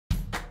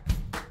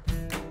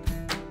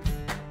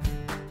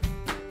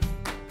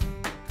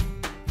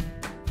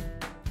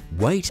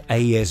Weight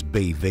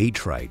ASBV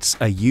traits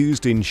are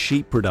used in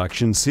sheep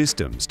production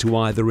systems to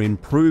either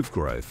improve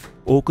growth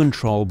or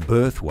control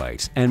birth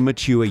weight and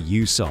mature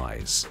ewe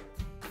size.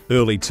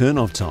 Early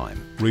turn-off time,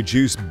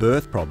 reduced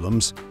birth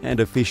problems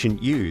and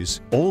efficient ewes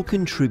all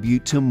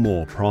contribute to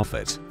more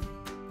profit.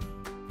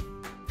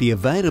 The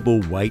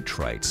available weight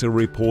traits are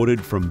reported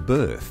from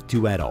birth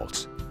to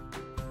adult.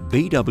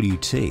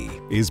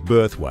 BWT is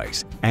birth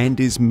weight and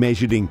is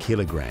measured in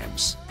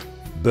kilograms.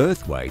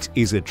 Birth weight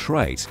is a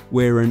trait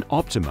where an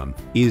optimum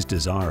is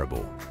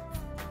desirable.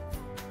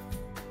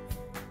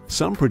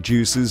 Some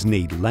producers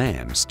need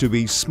lambs to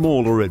be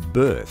smaller at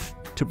birth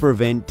to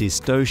prevent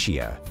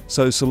dystocia,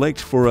 so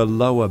select for a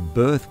lower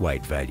birth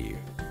weight value.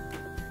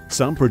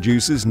 Some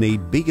producers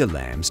need bigger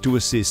lambs to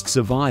assist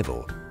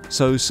survival,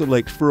 so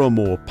select for a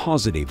more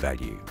positive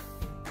value.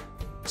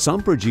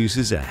 Some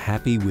producers are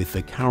happy with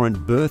the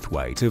current birth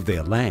weight of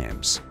their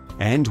lambs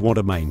and want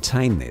to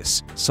maintain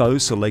this, so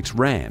select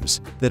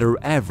rams that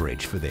are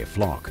average for their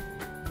flock.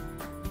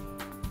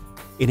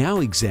 In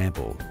our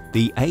example,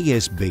 the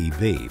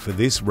ASBV for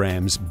this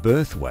ram's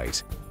birth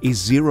weight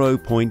is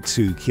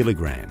 0.2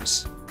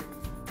 kilograms.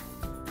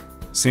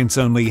 Since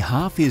only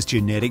half his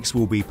genetics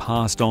will be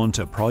passed on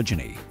to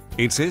progeny,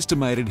 it's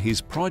estimated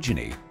his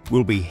progeny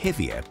will be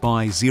heavier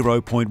by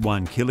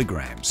 0.1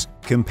 kilograms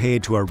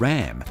compared to a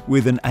ram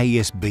with an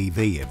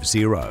ASBV of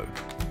 0.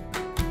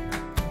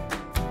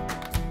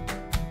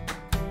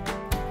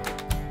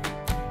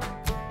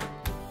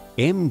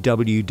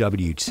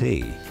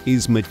 MWWT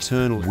is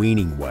maternal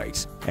weaning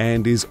weight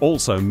and is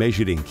also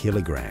measured in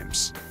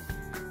kilograms.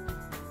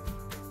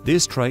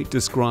 This trait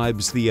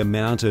describes the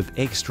amount of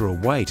extra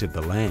weight of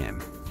the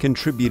lamb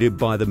contributed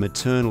by the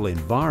maternal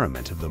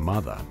environment of the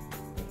mother.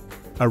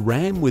 A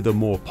ram with a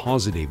more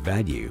positive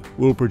value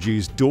will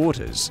produce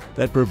daughters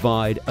that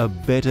provide a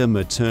better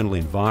maternal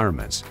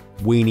environment,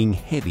 weaning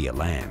heavier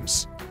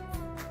lambs.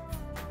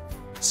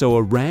 So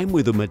a ram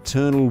with a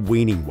maternal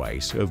weaning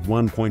weight of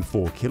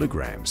 1.4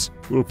 kilograms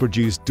will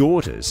produce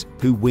daughters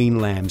who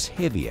wean lambs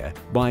heavier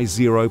by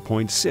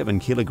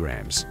 0.7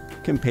 kilograms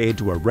compared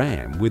to a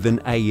ram with an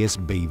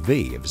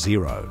ASBV of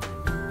 0.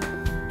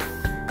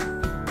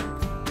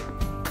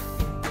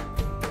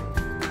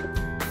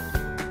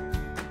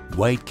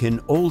 Weight can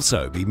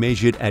also be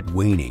measured at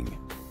weaning,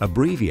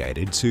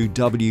 abbreviated to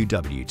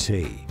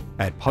WWT,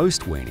 at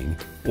post-weaning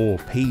or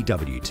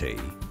PWT,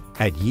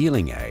 at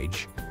yearling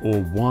age or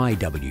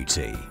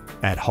YWT,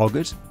 at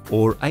hogget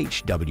or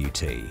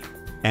HWT,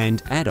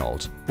 and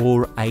adult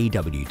or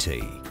AWT.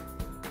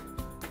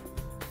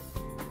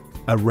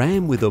 A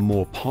ram with a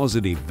more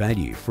positive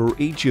value for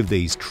each of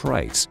these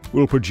traits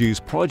will produce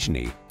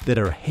progeny that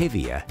are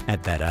heavier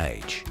at that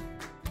age.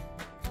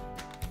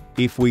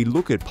 If we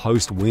look at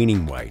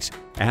post-weaning weight,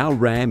 our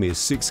ram is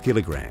 6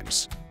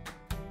 kilograms.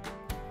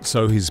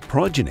 So his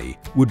progeny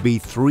would be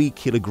 3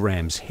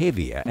 kilograms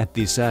heavier at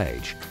this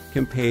age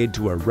compared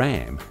to a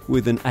ram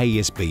with an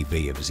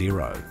ASBV of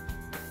 0.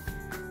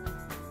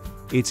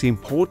 It's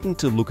important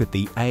to look at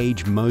the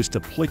age most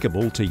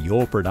applicable to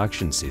your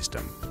production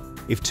system.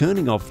 If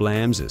turning off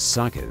lambs as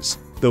suckers,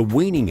 the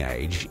weaning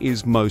age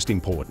is most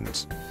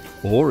important.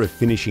 Or if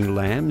finishing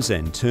lambs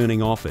and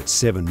turning off at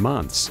 7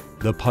 months,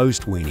 the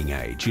post-weaning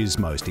age is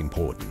most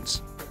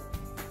important.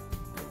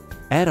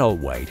 Adult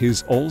weight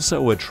is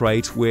also a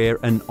trait where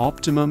an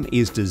optimum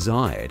is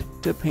desired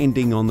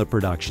depending on the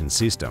production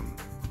system.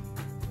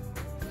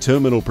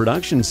 Terminal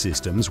production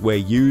systems where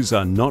ewes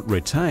are not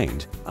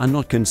retained are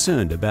not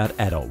concerned about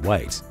adult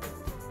weight,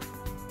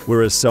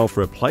 whereas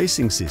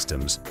self-replacing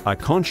systems are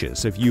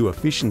conscious of ewe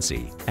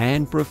efficiency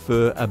and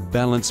prefer a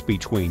balance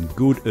between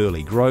good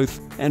early growth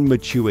and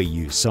mature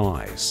ewe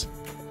size.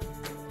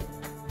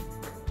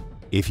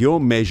 If you're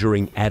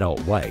measuring adult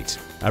weight,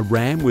 a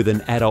ram with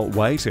an adult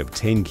weight of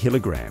 10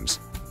 kilograms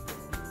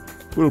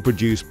will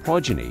produce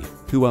progeny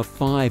who are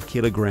 5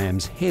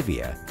 kilograms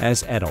heavier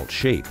as adult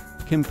sheep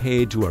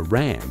compared to a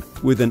ram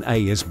with an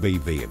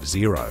ASBV of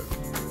 0.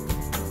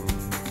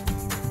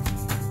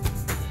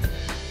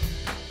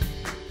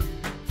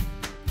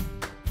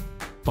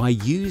 By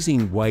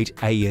using weight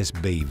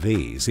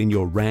ASBVs in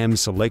your ram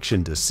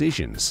selection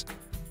decisions,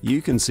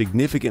 you can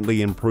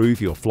significantly improve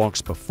your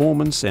flock's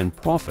performance and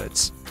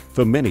profits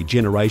for many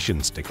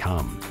generations to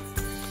come.